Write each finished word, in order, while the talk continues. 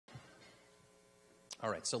All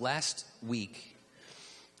right, so last week,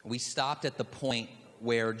 we stopped at the point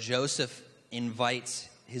where Joseph invites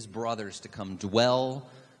his brothers to come dwell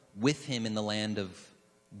with him in the land of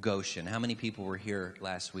Goshen. How many people were here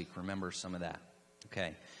last week? Remember some of that?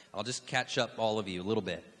 Okay, I'll just catch up all of you a little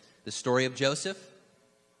bit. The story of Joseph,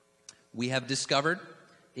 we have discovered,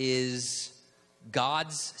 is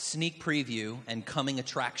God's sneak preview and coming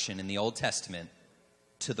attraction in the Old Testament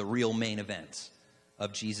to the real main event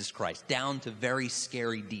of Jesus Christ, down to very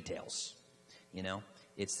scary details. You know,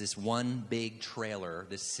 it's this one big trailer,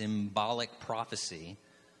 this symbolic prophecy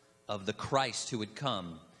of the Christ who would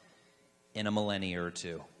come in a millennia or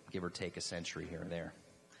two, give or take a century here or there.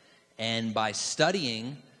 And by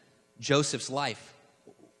studying Joseph's life,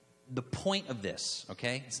 the point of this,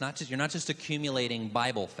 okay, it's not just, you're not just accumulating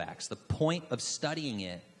Bible facts. The point of studying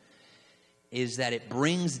it is that it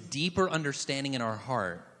brings deeper understanding in our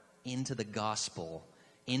heart into the gospel,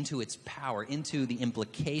 into its power, into the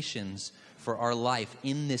implications for our life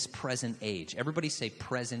in this present age. Everybody say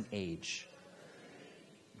present age.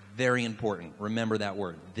 Very important. Remember that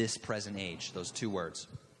word, this present age, those two words.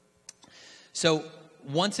 So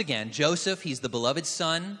once again, Joseph, he's the beloved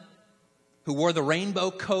son who wore the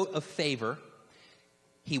rainbow coat of favor.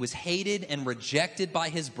 He was hated and rejected by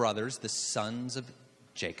his brothers, the sons of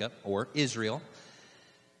Jacob, or Israel.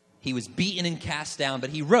 He was beaten and cast down,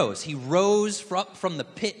 but he rose. He rose from the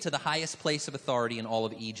pit to the highest place of authority in all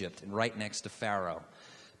of Egypt, and right next to Pharaoh.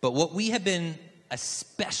 But what we have been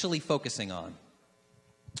especially focusing on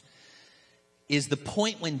is the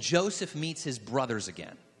point when Joseph meets his brothers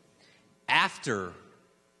again, after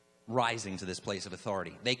rising to this place of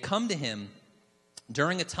authority. They come to him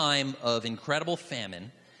during a time of incredible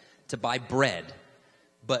famine to buy bread,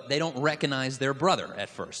 but they don't recognize their brother at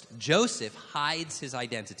first. Joseph hides his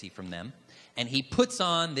identity from them, and he puts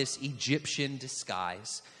on this Egyptian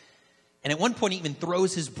disguise, and at one point he even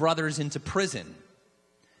throws his brothers into prison.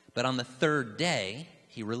 But on the third day,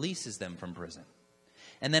 he releases them from prison.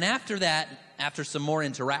 And then after that, after some more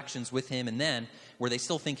interactions with him, and then where they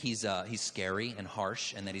still think he's scary and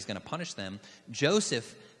harsh and that he's going to punish them,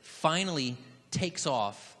 Joseph finally takes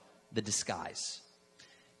off the disguise.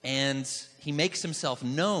 And he makes himself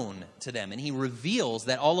known to them, and he reveals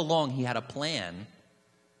that all along he had a plan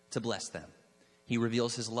to bless them. He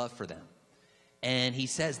reveals his love for them. And he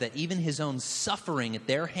says that even his own suffering at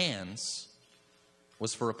their hands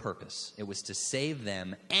was for a purpose. It was to save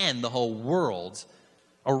them and the whole world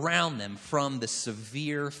around them from the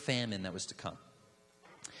severe famine that was to come.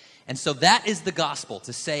 And so that is the gospel,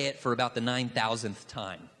 to say it for about the 9,000th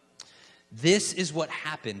time. This is what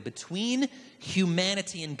happened between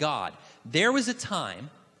humanity and God. There was a time,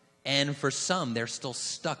 and for some, they're still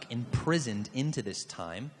stuck, imprisoned into this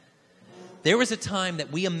time. There was a time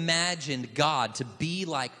that we imagined God to be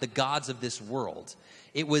like the gods of this world.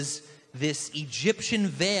 It was this Egyptian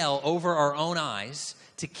veil over our own eyes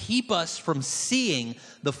to keep us from seeing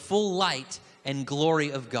the full light and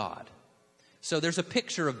glory of God. So there's a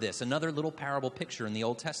picture of this, another little parable picture in the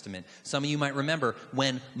Old Testament. Some of you might remember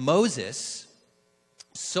when Moses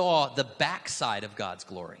saw the backside of God's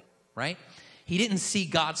glory, right? He didn't see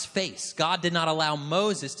God's face. God did not allow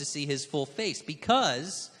Moses to see his full face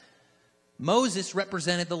because Moses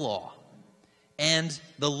represented the law. And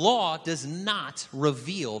the law does not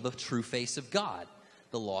reveal the true face of God.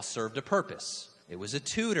 The law served a purpose. It was a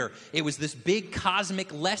tutor. It was this big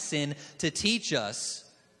cosmic lesson to teach us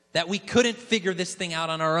that we couldn't figure this thing out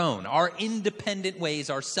on our own. Our independent ways,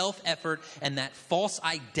 our self-effort, and that false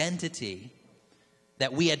identity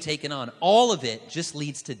that we had taken on, all of it just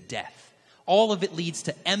leads to death. All of it leads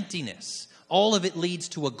to emptiness. All of it leads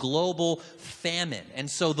to a global famine. And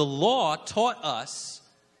so the law taught us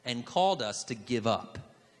and called us to give up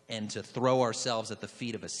and to throw ourselves at the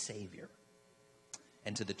feet of a Savior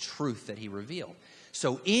and to the truth that he revealed.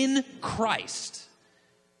 So in Christ,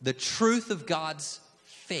 the truth of God's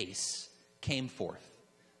face came forth.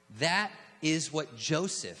 That is what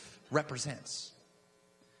Joseph represents.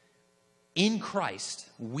 In Christ,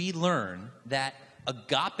 we learn that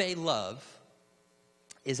agape love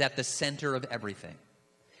is at the center of everything.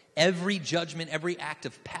 Every judgment, every act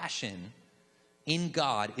of passion in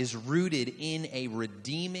God is rooted in a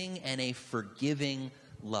redeeming and a forgiving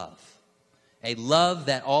love. A love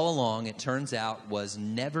that all along, it turns out, was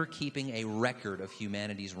never keeping a record of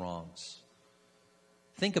humanity's wrongs.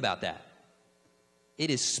 Think about that.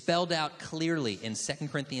 It is spelled out clearly in 2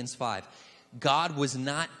 Corinthians 5. God was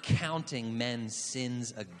not counting men's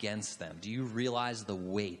sins against them. Do you realize the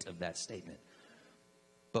weight of that statement?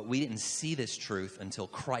 But we didn't see this truth until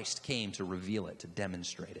Christ came to reveal it, to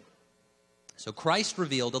demonstrate it. So Christ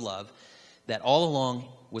revealed a love that all along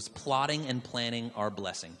was plotting and planning our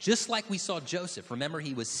blessing. Just like we saw Joseph. Remember,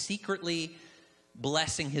 he was secretly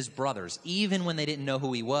blessing his brothers, even when they didn't know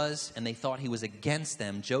who he was and they thought he was against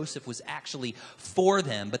them. Joseph was actually for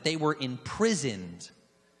them, but they were imprisoned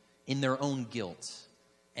in their own guilt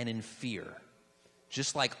and in fear.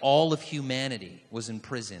 Just like all of humanity was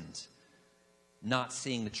imprisoned, not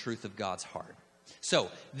seeing the truth of God's heart.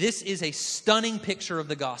 So, this is a stunning picture of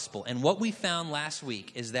the gospel. And what we found last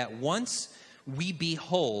week is that once we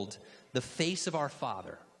behold the face of our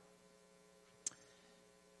Father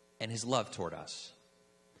and his love toward us,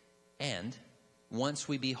 and once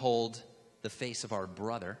we behold the face of our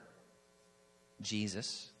brother,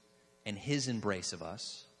 Jesus, and his embrace of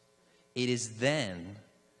us, it is then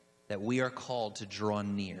that we are called to draw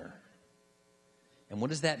near. And what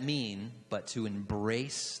does that mean but to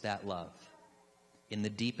embrace that love in the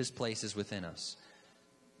deepest places within us?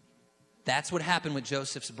 That's what happened with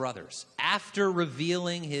Joseph's brothers. After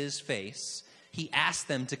revealing his face, he asked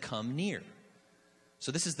them to come near.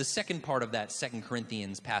 So this is the second part of that 2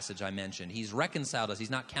 Corinthians passage I mentioned. He's reconciled us. He's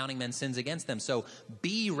not counting men's sins against them. So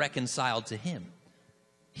be reconciled to him.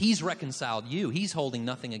 He's reconciled you. He's holding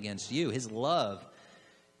nothing against you. His love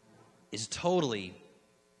is totally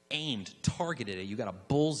aimed, targeted at you. You got a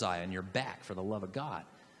bullseye on your back for the love of God.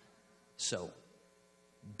 So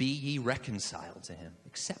be ye reconciled to him.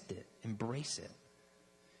 Accept it. Embrace it.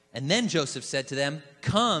 And then Joseph said to them,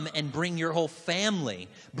 come and bring your whole family.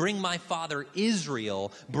 Bring my father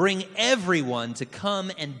Israel. Bring everyone to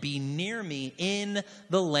come and be near me in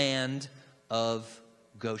the land of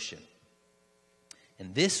Goshen.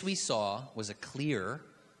 And this we saw was a clear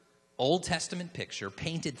Old Testament picture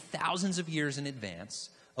painted thousands of years in advance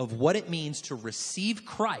of what it means to receive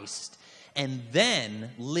Christ and then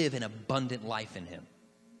live an abundant life in him.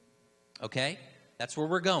 Okay? That's where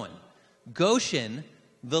we're going. Goshen,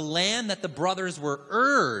 the land that the brothers were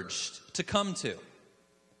urged to come to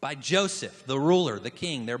by Joseph, the ruler, the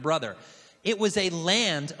king, their brother. It was a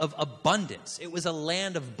land of abundance. It was a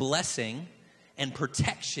land of blessing and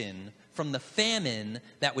protection from the famine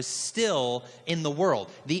that was still in the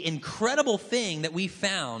world. The incredible thing that we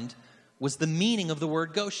found was the meaning of the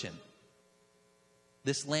word Goshen.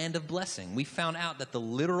 This land of blessing. We found out that the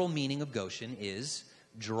literal meaning of Goshen is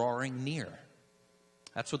drawing near.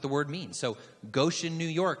 That's what the word means. So Goshen, New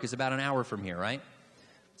York is about an hour from here, right?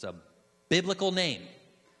 It's a biblical name.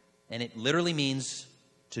 And it literally means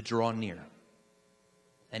to draw near.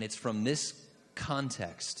 And it's from this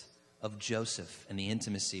context of Joseph and the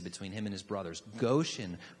intimacy between him and his brothers.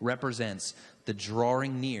 Goshen represents the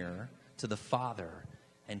drawing near to the Father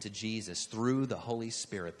and to Jesus through the Holy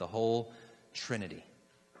Spirit, the whole Trinity.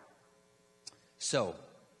 So,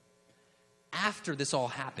 after this all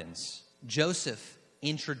happens, Joseph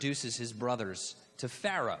introduces his brothers to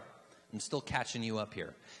Pharaoh. I'm still catching you up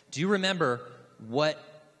here. Do you remember what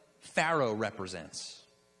Pharaoh represents?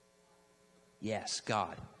 Yes,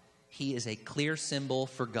 God. He is a clear symbol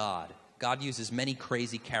for God. God uses many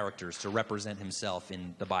crazy characters to represent himself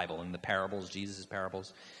in the Bible, in the parables, Jesus'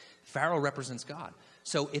 parables. Pharaoh represents God.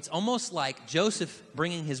 So it's almost like Joseph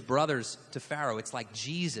bringing his brothers to Pharaoh. It's like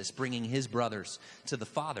Jesus bringing his brothers to the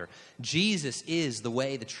Father. Jesus is the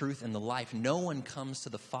way, the truth, and the life. No one comes to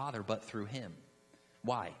the Father but through him.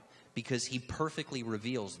 Why? Because he perfectly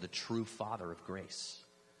reveals the true Father of grace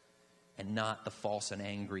and not the false and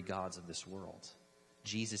angry gods of this world.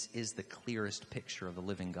 Jesus is the clearest picture of the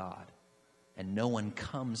living God. And no one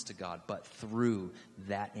comes to God but through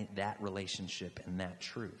that relationship and that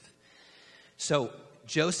truth. So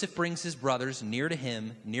Joseph brings his brothers near to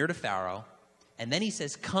him, near to Pharaoh, and then he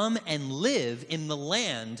says, come and live in the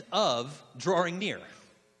land of drawing near.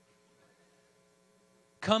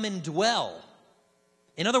 Come and dwell.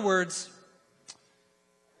 In other words,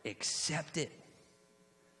 accept it.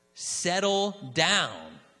 Settle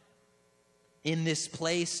down in this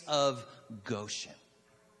place of Goshen.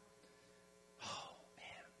 Oh,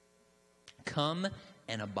 man. Come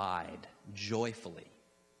and abide joyfully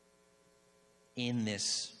in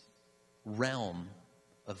this realm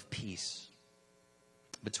of peace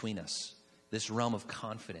between us, this realm of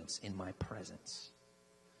confidence in my presence.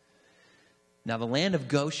 Now, the land of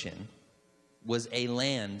Goshen was a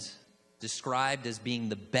land described as being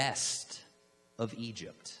the best of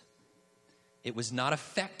Egypt. It was not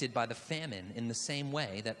affected by the famine in the same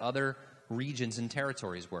way that other regions and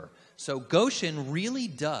territories were. So Goshen really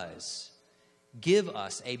does give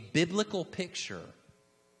us a biblical picture,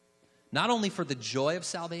 not only for the joy of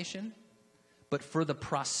salvation, but for the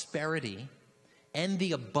prosperity and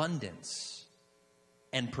the abundance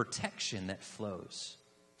and protection that flows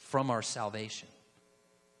from our salvation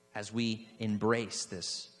as we embrace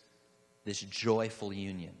this this joyful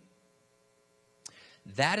union.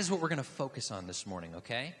 That is what we're going to focus on this morning,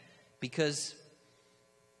 okay? Because,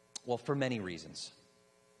 well, for many reasons.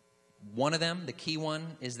 One of them, the key one,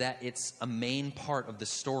 is that it's a main part of the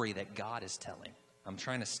story that God is telling. I'm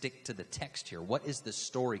trying to stick to the text here. What is the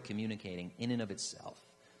story communicating in and of itself?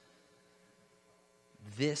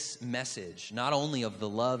 This message, not only of the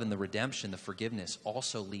love and the redemption, the forgiveness,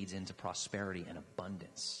 also leads into prosperity and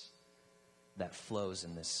abundance that flows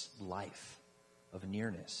in this life of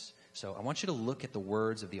nearness. So I want you to look at the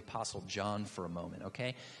words of the Apostle John for a moment,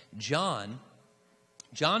 okay? John's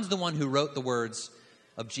the one who wrote the words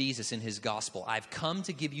of Jesus in his gospel. I've come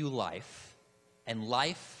to give you life, and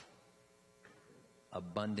life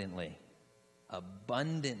abundantly.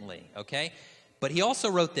 Abundantly, okay? But he also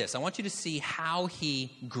wrote this. I want you to see how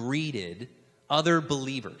he greeted other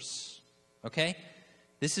believers, okay?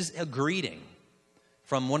 This is a greeting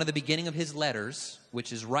from one of the beginning of his letters,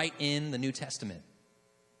 which is right in the New Testament.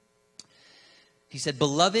 He said,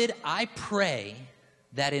 "Beloved, I pray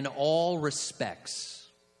that in all respects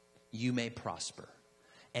you may prosper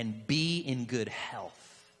and be in good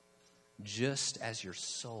health, just as your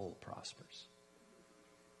soul prospers."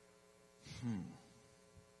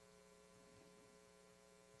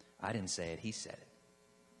 I didn't say it, he said it.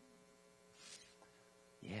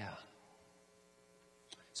 Yeah.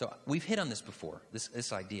 So we've hit on this before,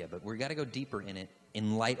 this idea, but we've got to go deeper in it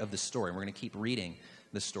in light of the story. And we're going to keep reading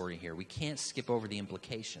the story here. We can't skip over the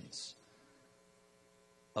implications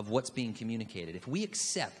of what's being communicated. If we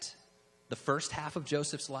accept the first half of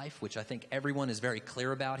Joseph's life, which I think everyone is very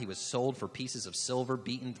clear about, he was sold for pieces of silver,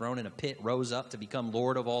 beaten, thrown in a pit, rose up to become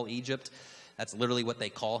Lord of all Egypt. That's literally what they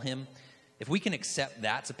call him. If we can accept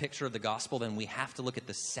that's a picture of the gospel, then we have to look at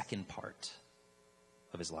the second part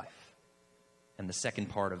of his life and the second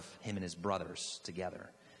part of him and his brothers together,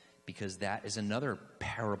 because that is another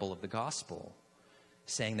parable of the gospel,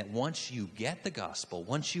 saying that once you get the gospel,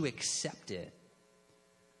 once you accept it,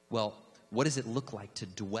 well, what does it look like to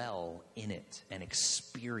dwell in it and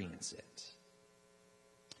experience it?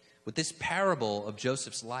 What this parable of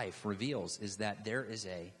Joseph's life reveals is that there is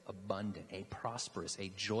a abundant, a prosperous,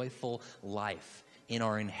 a joyful life in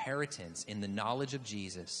our inheritance in the knowledge of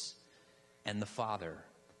Jesus and the Father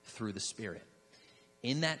through the Spirit.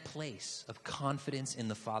 In that place of confidence in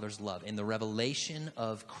the Father's love, in the revelation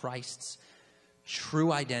of Christ's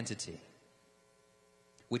true identity,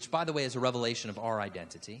 which, by the way, is a revelation of our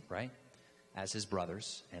identity, right? As his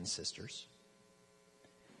brothers and sisters.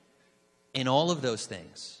 In all of those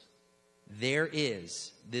things, there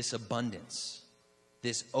is this abundance,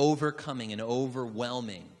 this overcoming and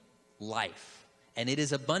overwhelming life. And it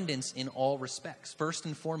is abundance in all respects. First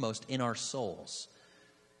and foremost, in our souls.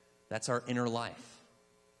 That's our inner life.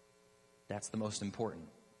 That's the most important.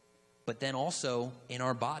 But then also in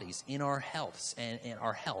our bodies, in our health,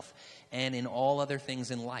 and in all other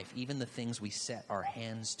things in life, even the things we set our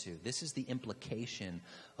hands to. This is the implication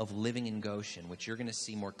of living in Goshen, which you're going to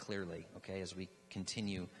see more clearly, okay, as we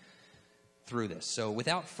continue through this. So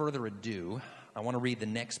without further ado, I want to read the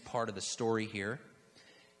next part of the story here.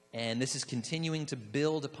 And this is continuing to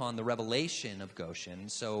build upon the revelation of Goshen.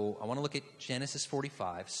 So I want to look at Genesis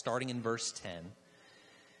 45, starting in verse 10,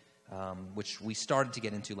 which we started to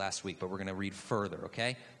get into last week, but we're going to read further,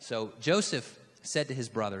 okay? So Joseph said to his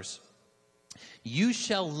brothers, "You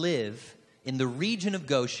shall live in the region of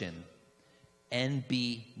Goshen and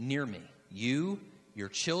be near me, you, your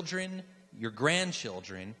children, your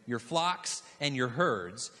grandchildren, your flocks and your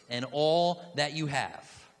herds, and all that you have."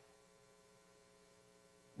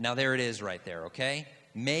 Now there it is right there, okay?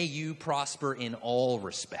 May you prosper in all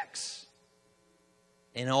respects.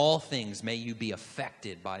 In all things, may you be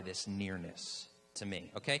affected by this nearness to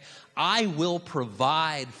me, okay? I will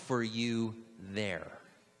provide for you there.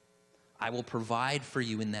 I will provide for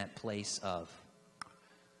you in that place of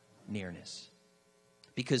nearness.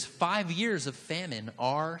 Because 5 years of famine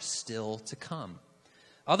are still to come.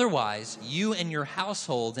 Otherwise, you and your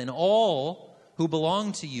household and all who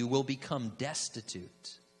belong to you will become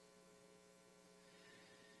destitute.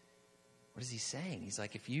 What is he saying? He's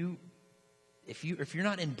like, if you're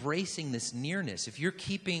not embracing this nearness, if you're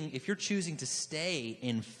choosing to stay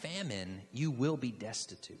in famine, you will be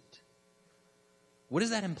destitute. What is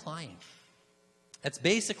that implying? That's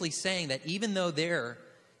basically saying that even though there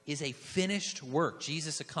is a finished work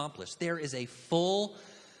Jesus accomplished, there is a full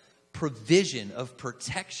provision of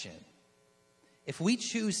protection. If we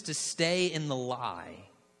choose to stay in the lie,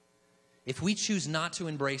 if we choose not to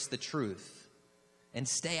embrace the truth and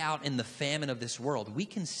stay out in the famine of this world, we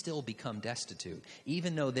can still become destitute,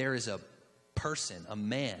 even though there is a person, a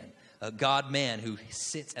man, a God-man who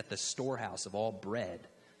sits at the storehouse of all bread.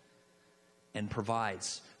 and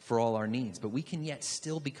provides for all our needs. But we can yet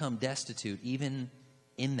still become destitute even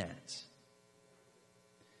in that.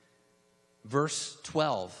 Verse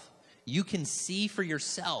 12, you can see for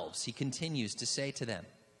yourselves, he continues to say to them.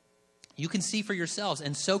 You can see for yourselves,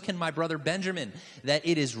 and so can my brother Benjamin, that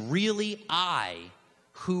it is really I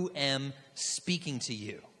who am speaking to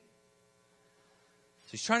you.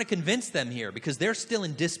 So he's trying to convince them here because they're still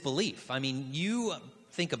in disbelief. I mean, you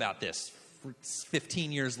think about this.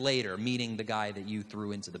 15 years later, meeting the guy that you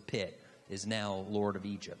threw into the pit is now Lord of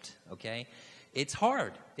Egypt, okay? It's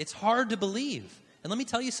hard. It's hard to believe. And let me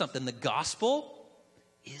tell you something. The gospel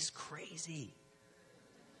is crazy.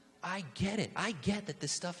 I get it. I get that the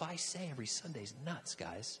stuff I say every Sunday is nuts,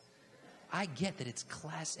 guys. I get that it's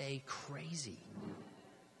class A crazy.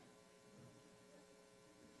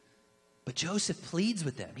 But Joseph pleads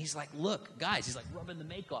with them. He's like, look, guys, he's like rubbing the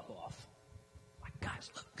makeup off. Like,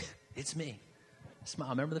 guys, look, it's me. Smile.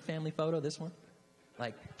 Remember the family photo, this one?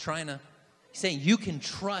 Like, he's saying, you can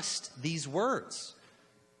trust these words.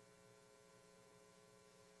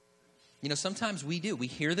 You know, sometimes we do. We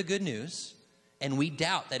hear the good news, and we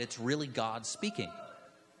doubt that it's really God speaking.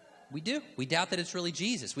 We do. We doubt that it's really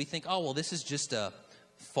Jesus. We think, oh, well, this is just a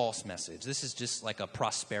false message. This is just like a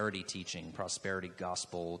prosperity teaching, prosperity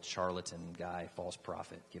gospel, charlatan guy, false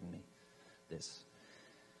prophet giving me this.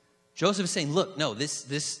 Joseph is saying, look, no, this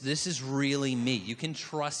is really me. You can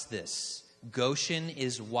trust this. Goshen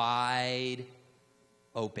is wide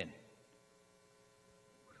open.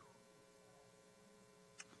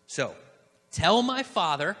 So, tell my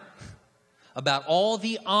father about all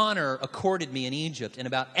the honor accorded me in Egypt and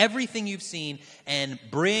about everything you've seen, and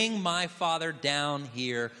bring my father down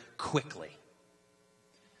here quickly.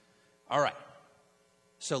 All right.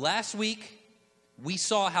 So last week, we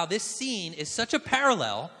saw how this scene is such a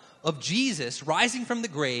parallel of Jesus rising from the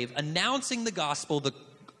grave, announcing the gospel, the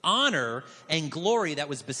honor and glory that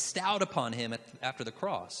was bestowed upon him after the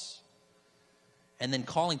cross, and then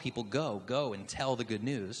calling people, go and tell the good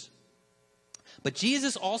news. But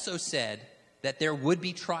Jesus also said that there would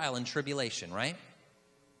be trial and tribulation, right?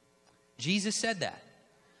 Jesus said that.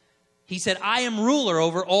 He said, I am ruler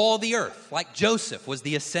over all the earth. Like Joseph was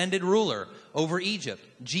the ascended ruler over Egypt,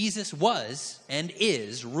 Jesus was and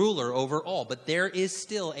is ruler over all. But there is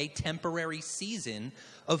still a temporary season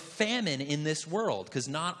of famine in this world, because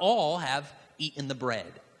not all have eaten the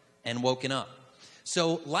bread and woken up.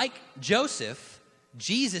 So like Joseph,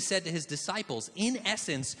 Jesus said to his disciples, in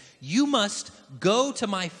essence, you must go to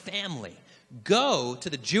my family. Go to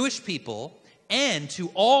the Jewish people and to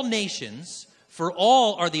all nations, for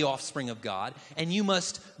all are the offspring of God, and you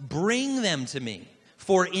must bring them to me.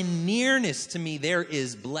 For in nearness to me there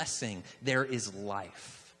is blessing, there is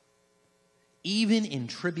life. Even in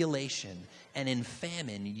tribulation and in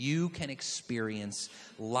famine, you can experience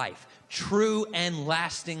life. True and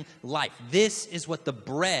lasting life. This is what the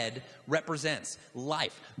bread represents,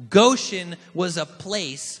 life. Goshen was a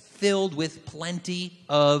place filled with plenty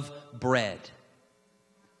of bread.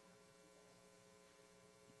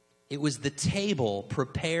 It was the table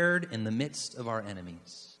prepared in the midst of our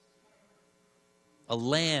enemies. A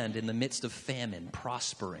land in the midst of famine,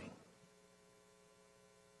 prospering.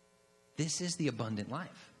 This is the abundant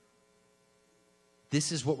life.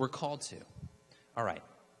 This is what we're called to. All right,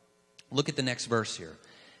 look at the next verse here.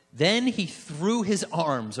 Then he threw his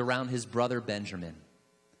arms around his brother Benjamin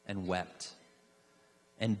and wept.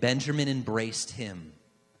 And Benjamin embraced him,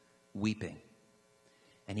 weeping.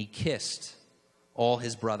 And he kissed all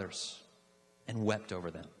his brothers and wept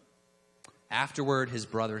over them. Afterward, his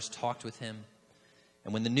brothers talked with him.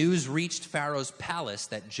 And when the news reached Pharaoh's palace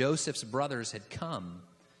that Joseph's brothers had come,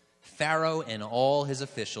 Pharaoh and all his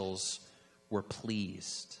officials were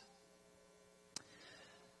pleased.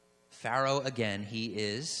 Pharaoh, again, he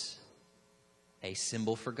is a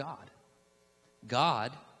symbol for God.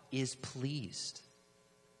 God is pleased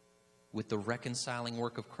with the reconciling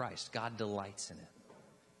work of Christ. God delights in it.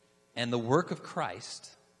 And the work of Christ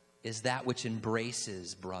is that which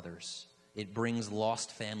embraces brothers. It brings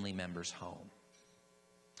lost family members home.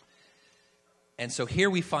 And so here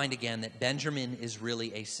we find again that Benjamin is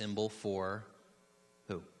really a symbol for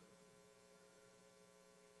who?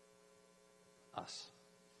 Us.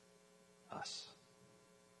 Us.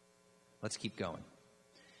 Let's keep going.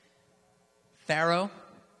 Pharaoh,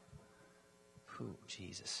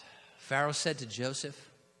 Jesus. Pharaoh said to Joseph,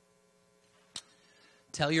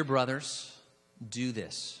 tell your brothers, do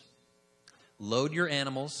this. Load your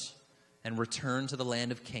animals and return to the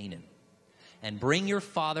land of Canaan. And bring your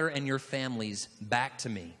father and your families back to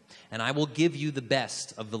me. And I will give you the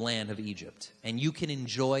best of the land of Egypt. And you can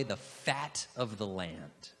enjoy the fat of the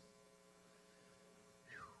land.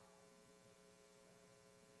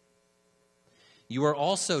 You are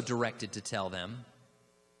also directed to tell them,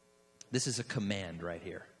 this is a command right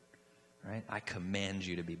here, right? I command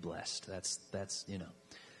you to be blessed. That's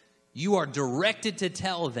You are directed to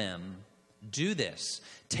tell them, do this.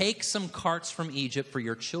 Take some carts from Egypt for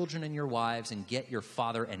your children and your wives and get your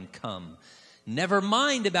father and come. Never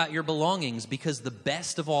mind about your belongings, because the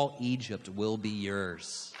best of all Egypt will be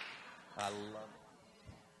yours. I love it.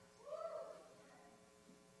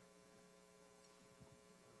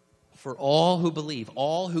 For all who believe,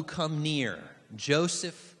 all who come near,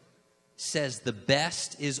 Joseph says the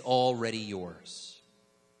best is already yours.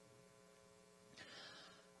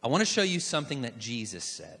 I want to show you something that Jesus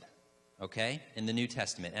said, okay, in the New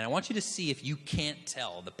Testament. And I want you to see if you can't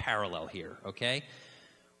tell the parallel here, okay?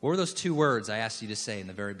 What were those two words I asked you to say in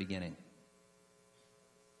the very beginning?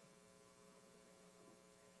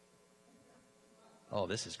 Oh,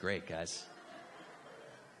 this is great, guys.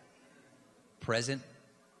 Present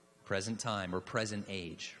time, or present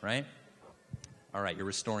age, right? All right, you're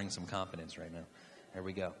restoring some confidence right now. There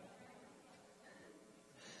we go.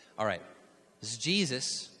 All right, this is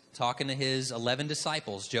Jesus talking to his 11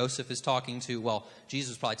 disciples. Joseph is talking to, well,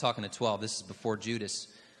 Jesus was probably talking to 12. This is before Judas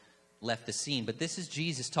left the scene. But this is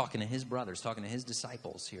Jesus talking to his brothers, talking to his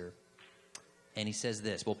disciples here. And he says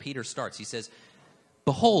this. Well, Peter starts. He says,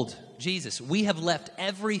 "Behold, Jesus, we have left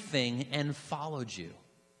everything and followed you."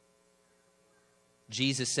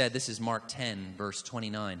 Jesus said, this is Mark 10, verse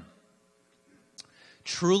 29.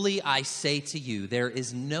 "Truly I say to you, there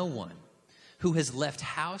is no one who has left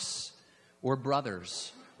house or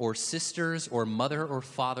brothers or sisters or mother or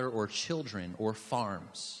father or children or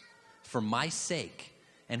farms for my sake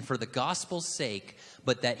and for the gospel's sake,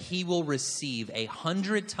 but that he will receive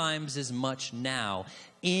 100 times as much now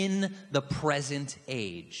in the present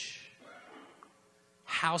age.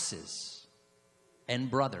 Houses and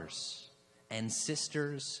brothers and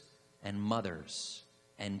sisters and mothers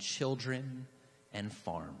and children and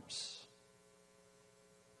farms,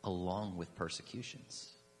 along with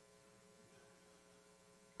persecutions.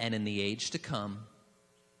 And in the age to come,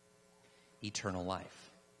 eternal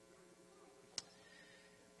life."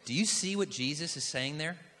 Do you see what Jesus is saying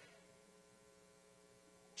there?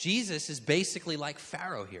 Jesus is basically like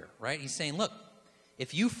Pharaoh here, right? He's saying, look,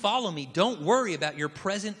 if you follow me, don't worry about your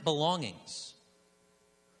present belongings.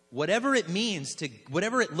 Whatever it means to,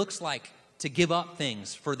 whatever it looks like to give up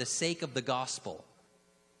things for the sake of the gospel.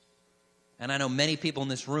 And I know many people in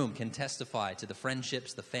this room can testify to the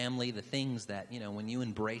friendships, the family, the things that, when you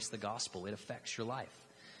embrace the gospel, it affects your life.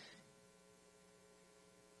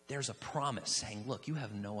 There's a promise saying, look, you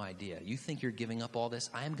have no idea. You think you're giving up all this?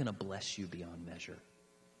 I am going to bless you beyond measure.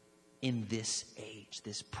 In this age,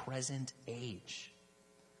 this present age.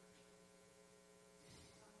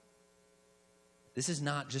 This is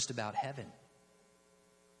not just about heaven.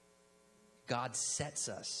 God sets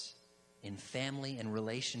us in family and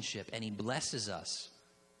relationship, and he blesses us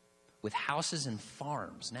with houses and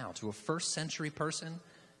farms. Now, to a first century person,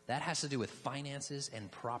 that has to do with finances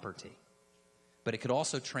and property. But it could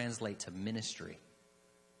also translate to ministry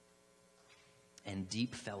and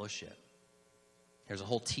deep fellowship. There's a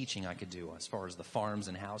whole teaching I could do as far as the farms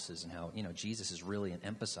and houses and how, Jesus is really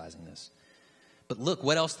emphasizing this. But look,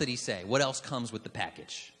 what else did he say? What else comes with the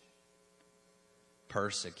package?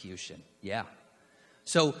 Persecution. Yeah.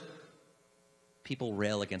 So people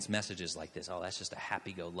rail against messages like this. Oh, that's just a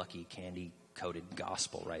happy-go-lucky, candy-coated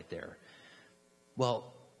gospel right there.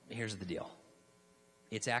 Well, here's the deal.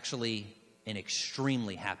 It's actually an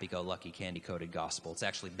extremely happy-go-lucky, candy-coated gospel. It's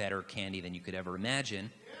actually better candy than you could ever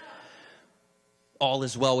imagine. All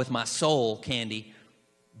is well with my soul candy.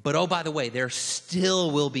 But oh, by the way, there still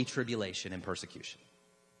will be tribulation and persecution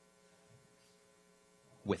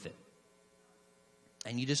with it.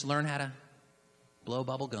 And you just learn how to blow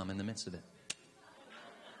bubble gum in the midst of it.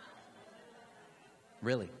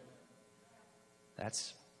 Really.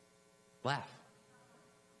 Laugh.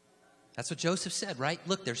 That's what Joseph said, right?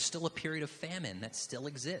 Look, there's still a period of famine that still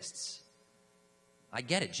exists. I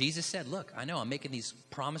get it. Jesus said, look, I know I'm making these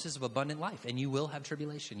promises of abundant life, and you will have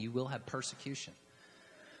tribulation. You will have persecution.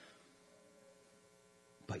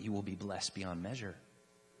 But you will be blessed beyond measure.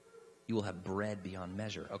 You will have bread beyond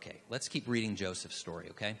measure. Okay, let's keep reading Joseph's story,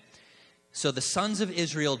 okay? So the sons of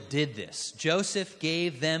Israel did this. Joseph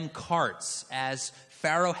gave them carts as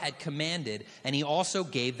Pharaoh had commanded, and he also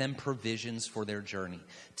gave them provisions for their journey.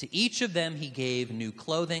 To each of them he gave new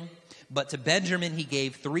clothing, but to Benjamin he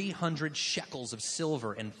gave 300 shekels of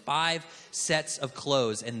silver and 5 sets of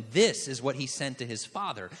clothes. And this is what he sent to his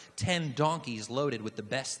father: 10 donkeys loaded with the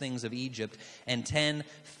best things of Egypt, and 10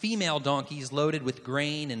 female donkeys loaded with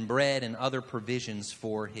grain and bread and other provisions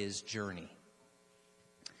for his journey.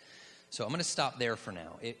 So I'm going to stop there for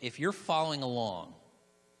now. If you're following along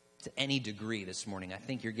to any degree this morning, I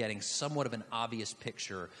think you're getting somewhat of an obvious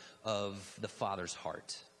picture of the Father's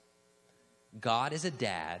heart. God is a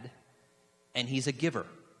dad, and he's a giver.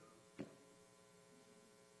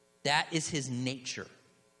 That is his nature.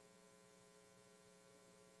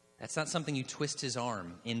 That's not something you twist his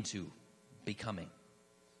arm into becoming.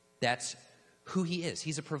 That's who he is.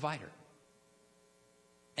 He's a provider.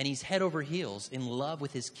 And he's head over heels in love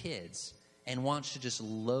with his kids and wants to just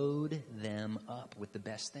load them up with the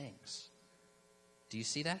best things. Do you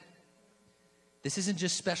see that? This isn't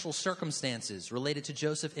just special circumstances related to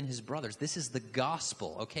Joseph and his brothers. This is the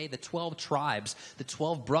gospel, okay? The 12 tribes, the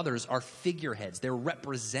 12 brothers are figureheads. They're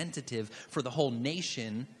representative for the whole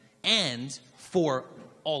nation and for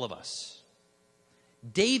all of us.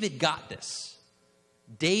 David got this.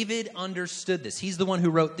 David understood this. He's the one who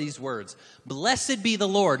wrote these words. Blessed be the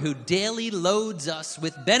Lord who daily loads us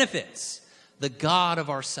with benefits, the God of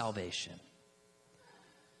our salvation.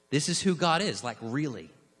 This is who God is, like really.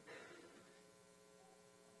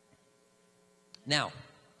 Now,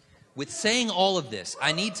 with saying all of this,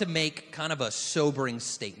 I need to make kind of a sobering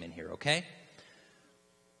statement here, okay?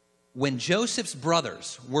 When Joseph's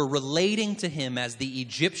brothers were relating to him as the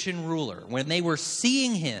Egyptian ruler, when they were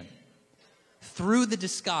seeing him through the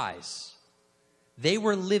disguise, they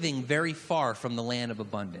were living very far from the land of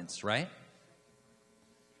abundance, right?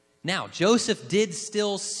 Now, Joseph did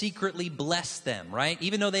still secretly bless them, right?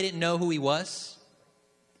 Even though they didn't know who he was.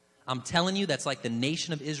 I'm telling you, that's like the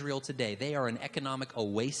nation of Israel today. They are an economic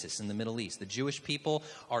oasis in the Middle East. The Jewish people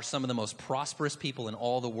are some of the most prosperous people in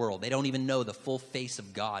all the world. They don't even know the full face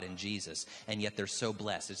of God in Jesus, and yet they're so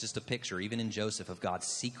blessed. It's just a picture, even in Joseph, of God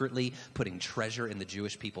secretly putting treasure in the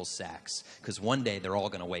Jewish people's sacks, because one day they're all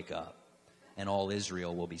going to wake up, and all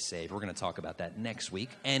Israel will be saved. We're going to talk about that next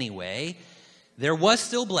week. Anyway, there was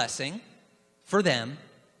still blessing for them,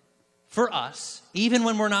 for us, even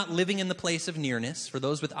when we're not living in the place of nearness, for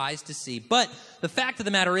those with eyes to see. But the fact of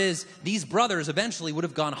the matter is, these brothers eventually would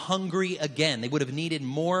have gone hungry again. They would have needed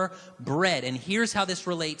more bread. And here's how this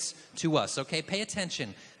relates to us, okay? Pay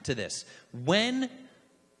attention to this. When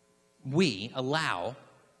we allow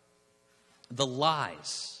the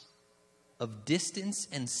lies of distance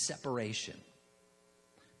and separation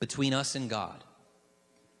between us and God,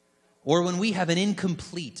 or when we have an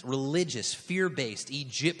incomplete, religious, fear-based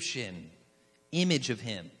Egyptian image of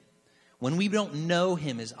him, when we don't know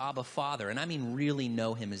him as Abba Father, and I mean really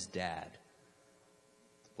know him as Dad,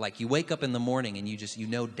 like you wake up in the morning and you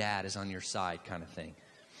know Dad is on your side kind of thing.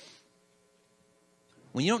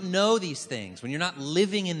 When you don't know these things, when you're not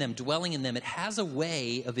living in them, dwelling in them, it has a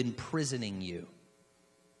way of imprisoning you.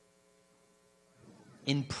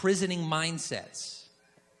 Imprisoning mindsets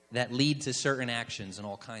that lead to certain actions and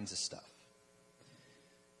all kinds of stuff.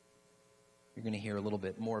 You're going to hear a little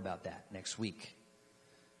bit more about that next week.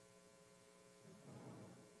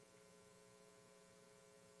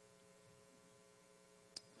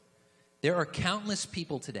 There are countless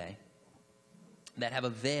people today that have a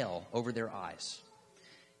veil over their eyes,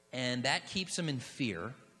 and that keeps them in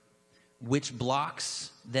fear, which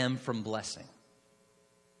blocks them from blessing.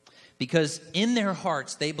 Because in their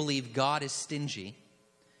hearts, they believe God is stingy,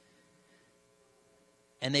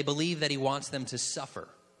 and they believe that he wants them to suffer,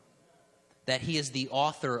 that he is the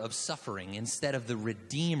author of suffering instead of the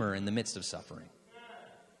redeemer in the midst of suffering.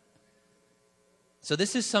 So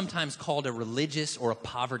this is sometimes called a religious or a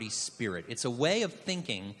poverty spirit. It's a way of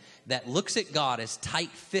thinking that looks at God as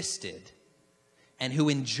tight-fisted and who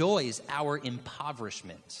enjoys our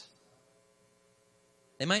impoverishment.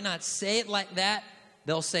 They might not say it like that.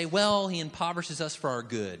 They'll say, well, he impoverishes us for our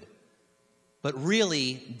good. But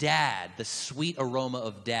really, Dad, the sweet aroma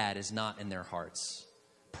of Dad is not in their hearts.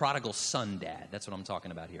 Prodigal son Dad, that's what I'm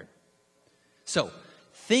talking about here. So,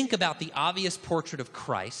 think about the obvious portrait of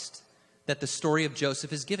Christ that the story of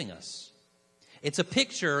Joseph is giving us. It's a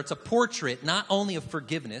picture, it's a portrait not only of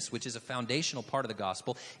forgiveness, which is a foundational part of the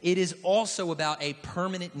gospel, it is also about a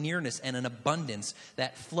permanent nearness and an abundance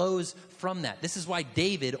that flows from that. This is why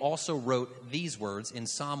David also wrote these words in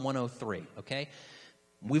Psalm 103, okay?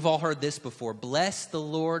 We've all heard this before. Bless the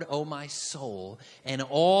Lord, O my soul, and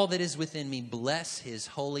all that is within me, bless his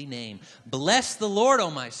holy name. Bless the Lord,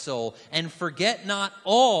 O my soul, and forget not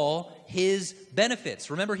all his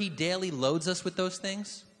benefits. Remember, he daily loads us with those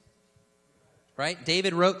things? Right?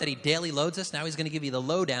 David wrote that he daily loads us. Now he's going to give you the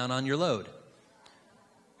lowdown on your load.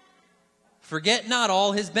 Forget not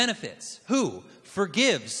all his benefits. Who?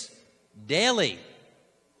 Forgives daily.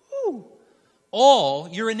 All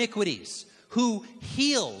your iniquities. Who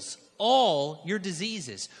heals all your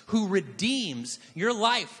diseases, who redeems your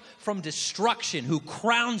life from destruction, who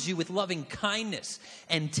crowns you with loving kindness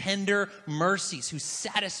and tender mercies, who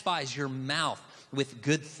satisfies your mouth with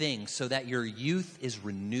good things so that your youth is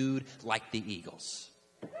renewed like the eagles.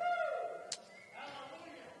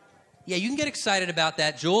 Yeah, you can get excited about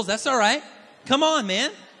that, Jules. That's all right. Come on,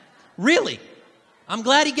 man. Really. I'm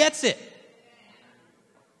glad he gets it.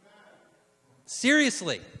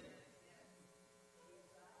 Seriously.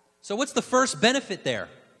 So what's the first benefit there?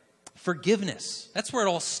 Forgiveness. That's where it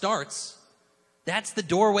all starts. That's the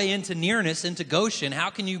doorway into nearness, into Goshen. How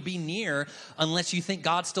can you be near unless you think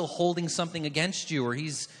God's still holding something against you, or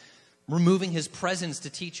he's removing his presence to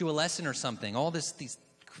teach you a lesson or something? All these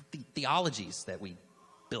theologies that we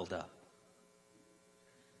build up.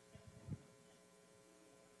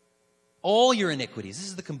 All your iniquities. This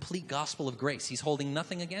is the complete gospel of grace. He's holding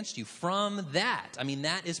nothing against you. From that,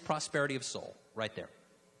 that is prosperity of soul right there.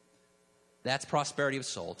 That's prosperity of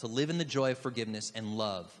soul. To live in the joy of forgiveness and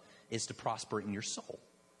love is to prosper in your soul.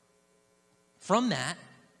 From that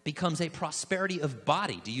becomes a prosperity of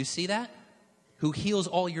body. Do you see that? Who heals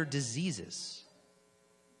all your diseases.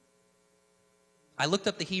 I looked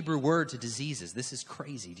up the Hebrew word to diseases. This is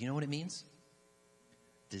crazy. Do you know what it means?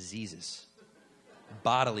 Diseases.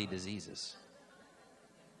 Bodily diseases.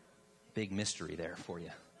 Big mystery there for you.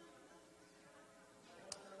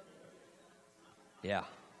 Yeah.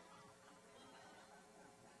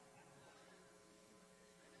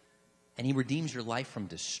 And he redeems your life from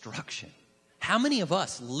destruction. How many of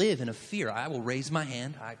us live in a fear? I will raise my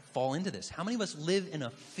hand. I fall into this. How many of us live in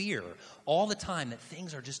a fear all the time that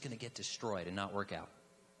things are just going to get destroyed and not work out?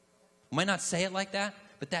 We might not say it like that,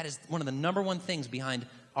 but that is one of the number one things behind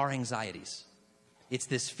our anxieties. It's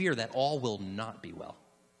this fear that all will not be well.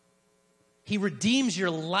 He redeems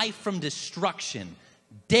your life from destruction,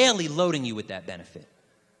 daily loading you with that benefit.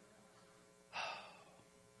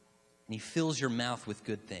 And he fills your mouth with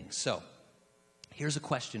good things. So, here's a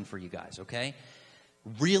question for you guys, okay?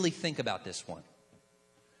 Really think about this one.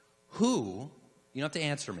 Who, you don't have to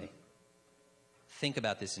answer me. Think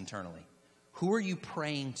about this internally. Who are you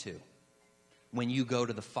praying to when you go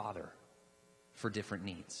to the Father for different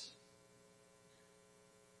needs?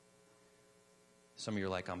 Some of you are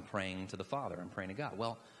like, I'm praying to the Father. I'm praying to God.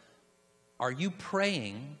 Well, are you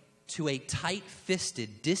praying to a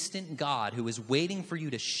tight-fisted, distant God who is waiting for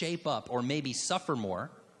you to shape up or maybe suffer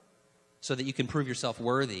more so that you can prove yourself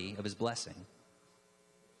worthy of his blessing?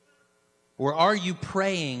 Or are you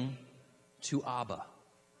praying to Abba?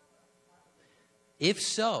 If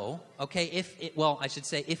so, okay,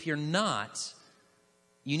 if you're not,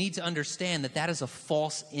 you need to understand that that is a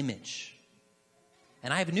false image.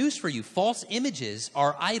 And I have news for you. False images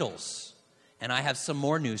are idols. And I have some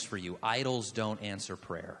more news for you. Idols don't answer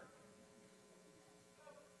prayer.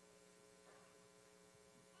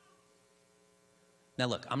 Now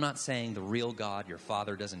look, I'm not saying the real God, your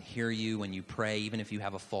Father, doesn't hear you when you pray, even if you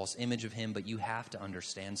have a false image of him, but you have to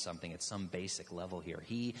understand something at some basic level here.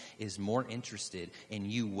 He is more interested in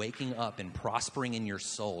you waking up and prospering in your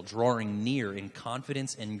soul, drawing near in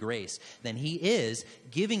confidence and grace, than he is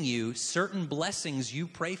giving you certain blessings you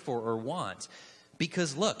pray for or want.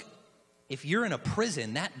 Because look, if you're in a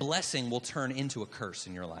prison, that blessing will turn into a curse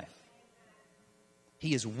in your life.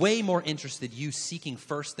 He is way more interested in you seeking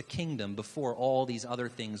first the kingdom before all these other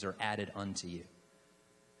things are added unto you.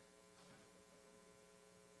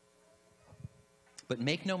 But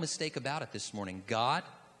make no mistake about it this morning. God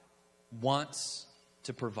wants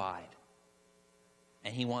to provide.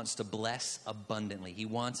 And he wants to bless abundantly. He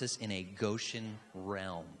wants us in a Goshen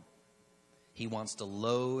realm. He wants to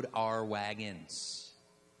load our wagons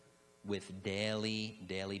with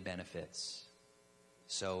daily benefits.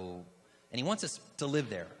 And he wants us to live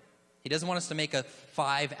there. He doesn't want us to make a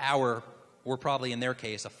 5-hour, or probably in their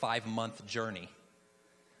case, a 5-month journey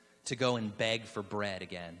to go and beg for bread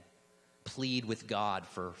again. Plead with God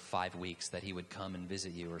for 5 weeks that he would come and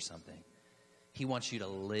visit you or something. He wants you to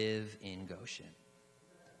live in Goshen.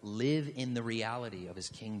 Live in the reality of his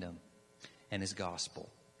kingdom and his gospel.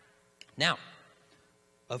 Now,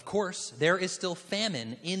 of course, there is still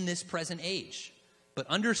famine in this present age. But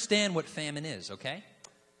understand what famine is, okay?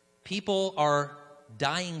 People are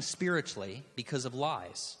dying spiritually because of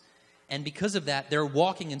lies. And because of that, they're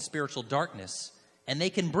walking in spiritual darkness. And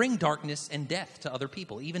they can bring darkness and death to other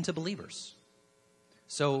people, even to believers.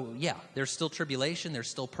 So, yeah, there's still tribulation. There's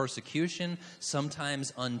still persecution,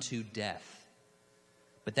 sometimes unto death.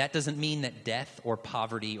 But that doesn't mean that death or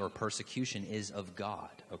poverty or persecution is of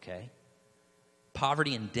God, okay?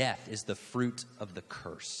 Poverty and death is the fruit of the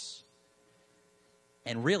curse.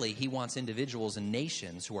 And really, he wants individuals and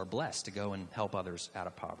nations who are blessed to go and help others out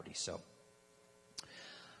of poverty. So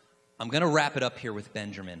I'm going to wrap it up here with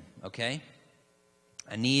Benjamin, okay?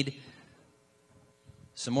 I need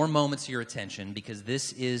some more moments of your attention because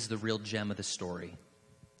this is the real gem of the story.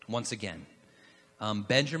 Once again,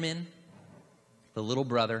 Benjamin, the little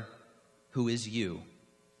brother who is you,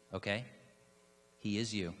 okay? He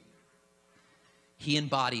is you. He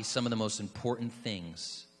embodies some of the most important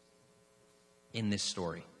things in this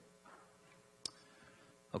story.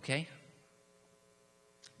 Okay?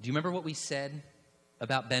 Do you remember what we said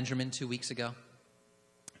about Benjamin 2 weeks ago?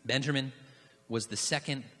 Benjamin was the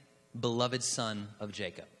second beloved son of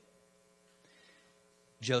Jacob.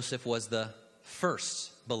 Joseph was the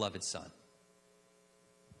first beloved son.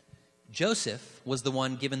 Joseph was the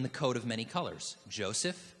one given the coat of many colors.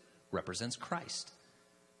 Joseph represents Christ.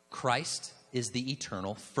 Christ is the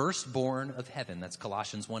eternal firstborn of heaven. That's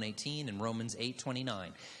Colossians 1:18 and Romans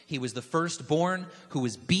 8:29. He was the firstborn who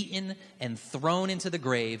was beaten and thrown into the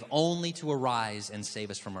grave only to arise and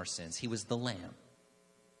save us from our sins. He was the lamb.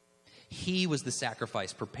 He was the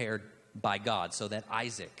sacrifice prepared by God so that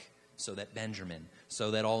Isaac, so that Benjamin,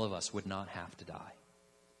 so that all of us would not have to die.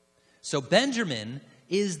 So Benjamin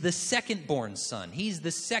is the second-born son. He's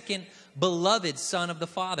the second beloved son of the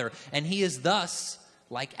Father, and he is thus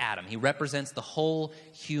like Adam. He represents the whole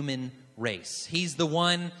human race. He's the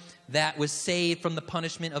one that was saved from the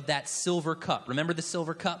punishment of that silver cup. Remember the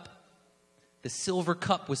silver cup? The silver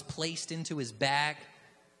cup was placed into his bag,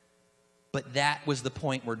 but that was the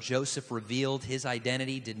point where Joseph revealed his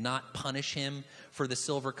identity, did not punish him for the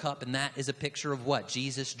silver cup, and that is a picture of what?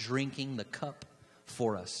 Jesus drinking the cup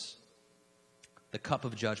for us. The cup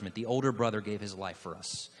of judgment. The older brother gave his life for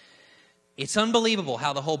us. It's unbelievable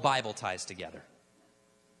how the whole Bible ties together.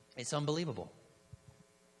 It's unbelievable.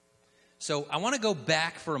 So I want to go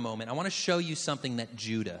back for a moment. I want to show you something that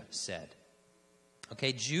Judah said.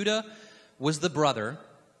 Okay, Judah was the brother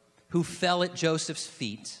who fell at Joseph's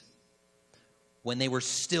feet when they were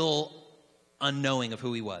still unknowing of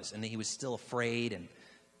who he was, and that he was still afraid and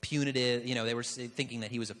punitive. You know, they were thinking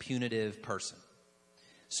that he was a punitive person.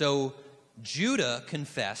 So Judah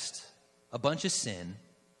confessed a bunch of sin,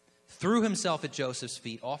 threw himself at Joseph's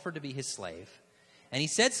feet, offered to be his slave, and he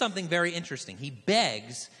said something very interesting. He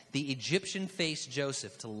begs the Egyptian-faced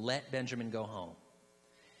Joseph to let Benjamin go home.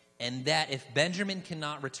 And that if Benjamin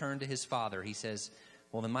cannot return to his father, he says,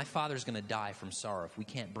 well, then my father's going to die from sorrow if we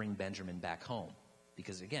can't bring Benjamin back home.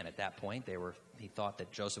 Because again, at that point, he thought that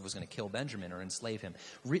Joseph was going to kill Benjamin or enslave him.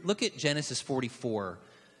 Look at Genesis 44,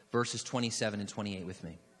 verses 27 and 28 with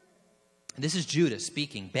me. This is Judah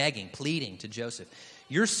speaking, begging, pleading to Joseph.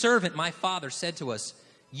 Your servant, my father, said to us,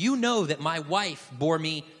 you know that my wife bore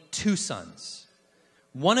me 2 sons.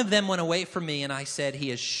 One of them went away from me, and I said, he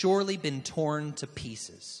has surely been torn to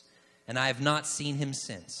pieces, and I have not seen him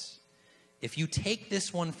since. If you take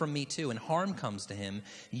this one from me too, and harm comes to him,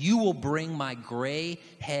 you will bring my gray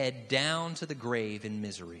head down to the grave in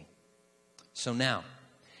misery. So now,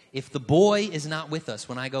 if the boy is not with us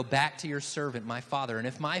when I go back to your servant, my father, and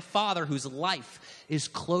if my father, whose life is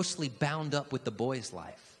closely bound up with the boy's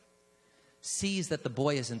life, sees that the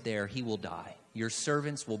boy isn't there, he will die. Your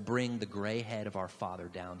servants will bring the gray head of our father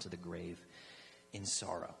down to the grave in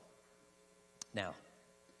sorrow. Now,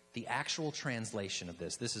 the actual translation of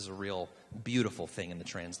this is a real beautiful thing in the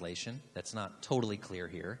translation that's not totally clear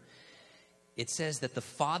here. It says that the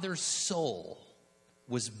father's soul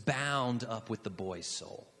was bound up with the boy's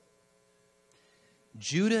soul.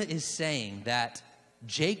 Judah is saying that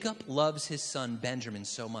Jacob loves his son Benjamin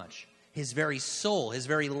so much. His very soul, his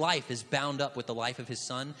very life is bound up with the life of his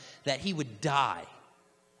son, that he would die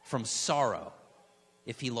from sorrow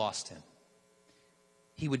if he lost him.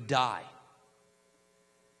 He would die.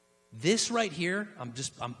 This right here,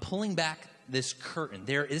 I'm pulling back this curtain.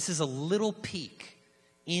 This is a little peek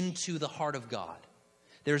into the heart of God.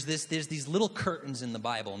 There's these little curtains in the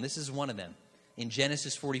Bible, and this is one of them in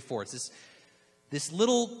Genesis 44. It's this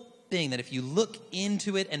little thing that if you look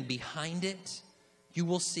into it and behind it, you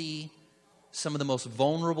will see some of the most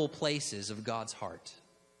vulnerable places of God's heart.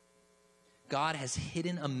 God has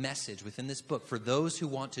hidden a message within this book for those who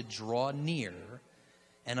want to draw near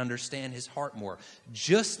and understand his heart more.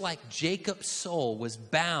 Just like Jacob's soul was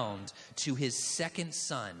bound to his second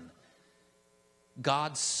son,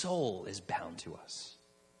 God's soul is bound to us.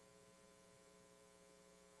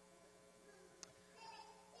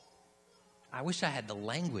 I wish I had the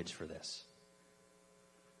language for this.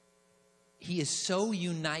 He is so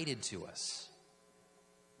united to us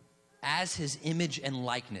as his image and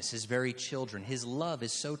likeness, his very children. His love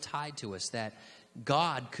is so tied to us that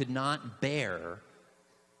God could not bear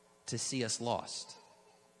to see us lost.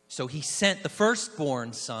 So he sent the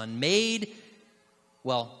firstborn son, we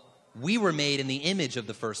were made in the image of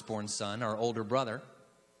the firstborn son, our older brother,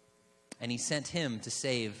 and he sent him to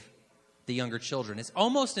save the younger children. It's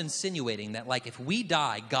almost insinuating that, like, if we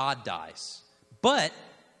die, God dies. But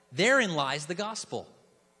therein lies the gospel.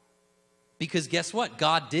 Because guess what?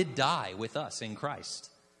 God did die with us in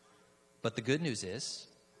Christ. But the good news is,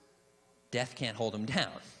 death can't hold him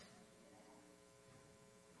down.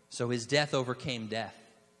 So his death overcame death.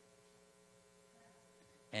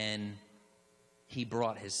 And he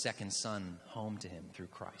brought his second son home to him through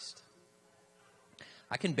Christ.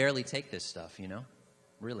 I can barely take this stuff, you know?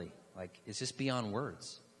 Really. Like, it's just beyond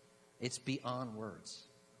words. It's beyond words.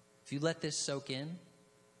 If you let this soak in,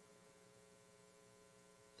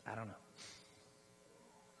 I don't know.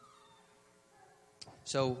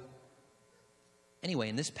 So, anyway,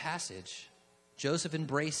 in this passage, Joseph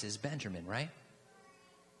embraces Benjamin, right?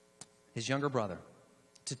 His younger brother.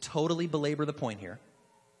 To totally belabor the point here,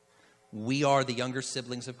 we are the younger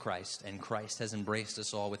siblings of Christ, and Christ has embraced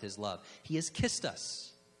us all with his love. He has kissed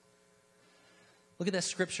us. Look at that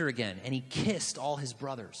scripture again. And he kissed all his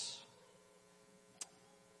brothers.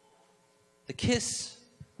 The kiss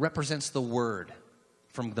represents the word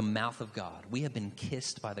from the mouth of God. We have been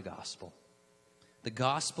kissed by the gospel. The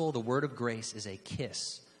gospel, the word of grace, is a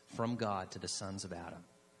kiss from God to the sons of Adam.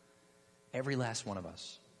 Every last one of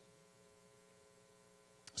us.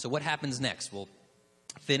 So what happens next? We'll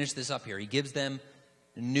finish this up here. He gives them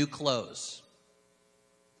new clothes.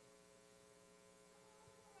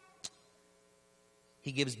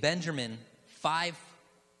 He gives Benjamin 5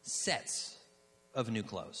 sets of new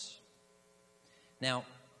clothes. Now,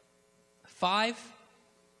 5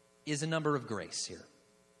 is a number of grace here.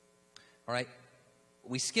 All right?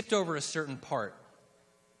 We skipped over a certain part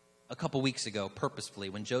a couple weeks ago purposefully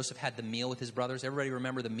when Joseph had the meal with his brothers. Everybody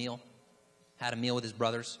remember the meal? Had a meal with his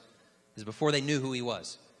brothers? It was before they knew who he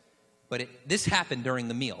was. But this happened during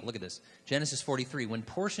the meal. Look at this. Genesis 43. When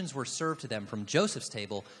portions were served to them from Joseph's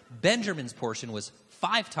table, Benjamin's portion was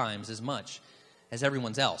 5 times as much as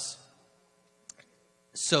everyone's else.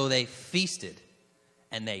 So they feasted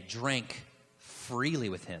and they drank freely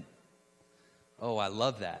with him. Oh, I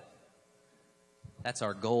love that. That's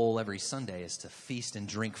our goal every Sunday, is to feast and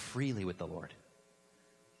drink freely with the Lord.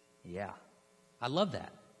 Yeah, I love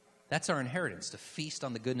that. That's our inheritance, to feast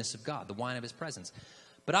on the goodness of God, the wine of his presence.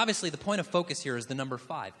 But obviously the point of focus here is the number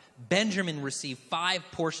 5. Benjamin received 5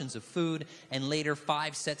 portions of food and later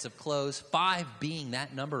 5 sets of clothes, 5 being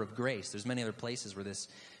that number of grace. There's many other places where this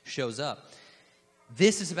shows up.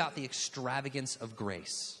 This is about the extravagance of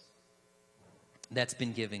grace that's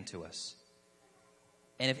been given to us.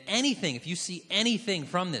 And if anything, if you see anything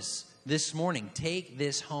from this morning, take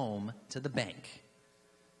this home to the bank.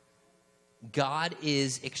 God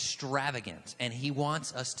is extravagant, and he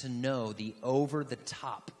wants us to know the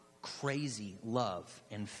over-the-top, crazy love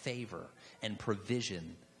and favor and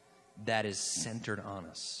provision that is centered on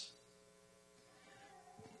us.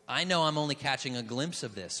 I know I'm only catching a glimpse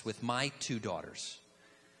of this with my 2 daughters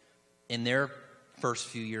in their first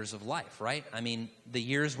few years of life, right? I mean, the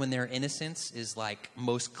years when their innocence is like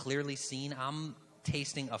most clearly seen, I'm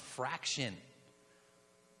tasting a fraction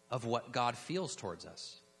of what God feels towards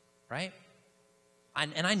us, right?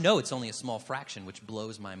 And I know it's only a small fraction, which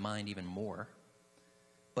blows my mind even more.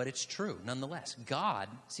 But it's true, nonetheless. God,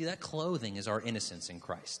 see, that clothing is our innocence in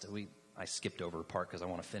Christ. I skipped over a part because I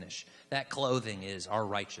want to finish. That clothing is our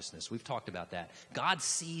righteousness. We've talked about that. God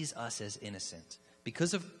sees us as innocent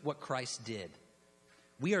because of what Christ did.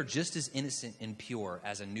 We are just as innocent and pure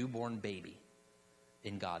as a newborn baby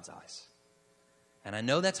in God's eyes. And I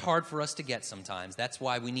know that's hard for us to get sometimes. That's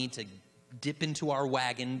why we need to dip into our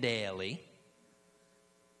wagon daily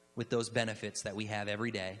with those benefits that we have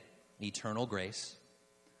every day, eternal grace.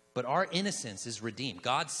 But our innocence is redeemed.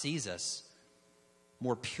 God sees us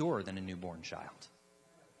more pure than a newborn child.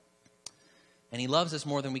 And he loves us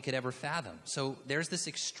more than we could ever fathom. So there's this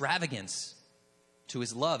extravagance to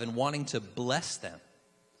his love and wanting to bless them.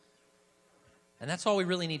 And that's all we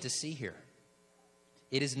really need to see here.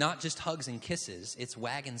 It is not just hugs and kisses. It's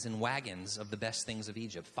wagons and wagons of the best things of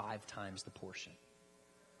Egypt, 5 times the portion.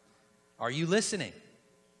 Are you listening?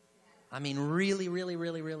 I mean, really, really,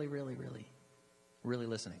 really, really, really, really, really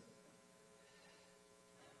listening.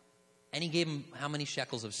 And he gave him how many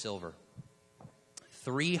shekels of silver?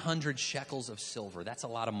 300 shekels of silver. That's a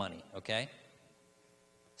lot of money, okay?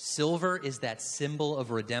 Silver is that symbol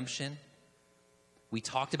of redemption. We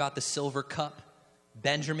talked about the silver cup.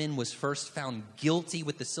 Benjamin was first found guilty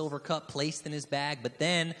with the silver cup placed in his bag, but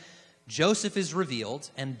then Joseph is revealed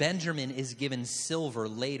and Benjamin is given silver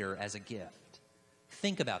later as a gift.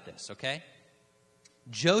 Think about this, okay?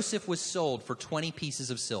 Joseph was sold for 20 pieces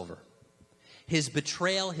of silver. His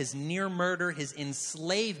betrayal, his near murder, his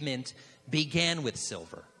enslavement began with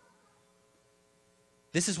silver.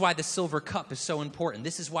 This is why the silver cup is so important.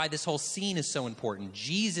 This is why this whole scene is so important.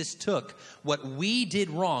 Jesus took what we did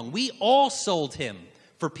wrong. We all sold him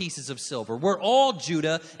for pieces of silver. We're all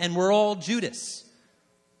Judah and we're all Judas.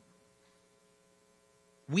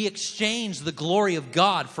 We exchanged the glory of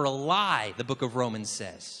God for a lie, the book of Romans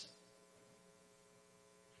says.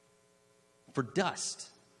 For dust.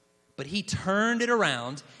 But he turned it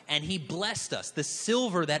around and he blessed us. The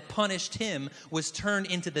silver that punished him was turned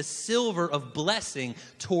into the silver of blessing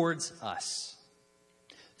towards us.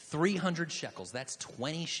 300 shekels. That's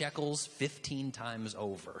 20 shekels 15 times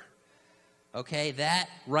over. Okay, that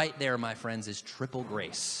right there, my friends, is triple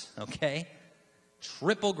grace. Okay?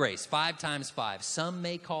 Triple grace, 5 times 5. Some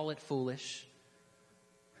may call it foolish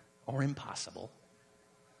or impossible,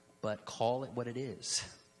 but call it what it is.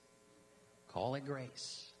 Call it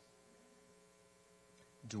grace.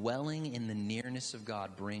 Dwelling in the nearness of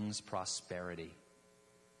God brings prosperity.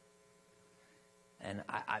 And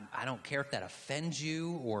I don't care if that offends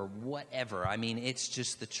you or whatever. I mean, it's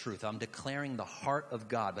just the truth. I'm declaring the heart of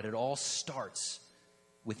God, but it all starts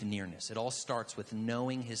with nearness. It all starts with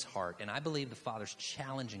knowing his heart. And I believe the Father's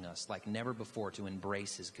challenging us like never before to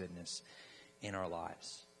embrace his goodness in our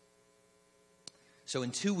lives. So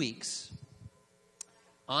in 2 weeks,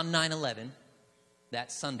 on 9/11,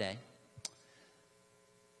 that Sunday,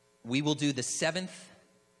 we will do the 7th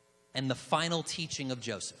and the final teaching of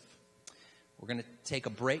Joseph. We're going to take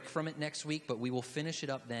a break from it next week, but we will finish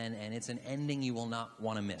it up then, and it's an ending you will not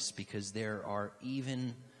want to miss because there are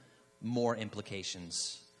even more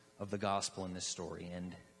implications of the gospel in this story,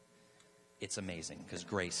 and it's amazing because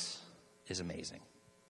grace is amazing.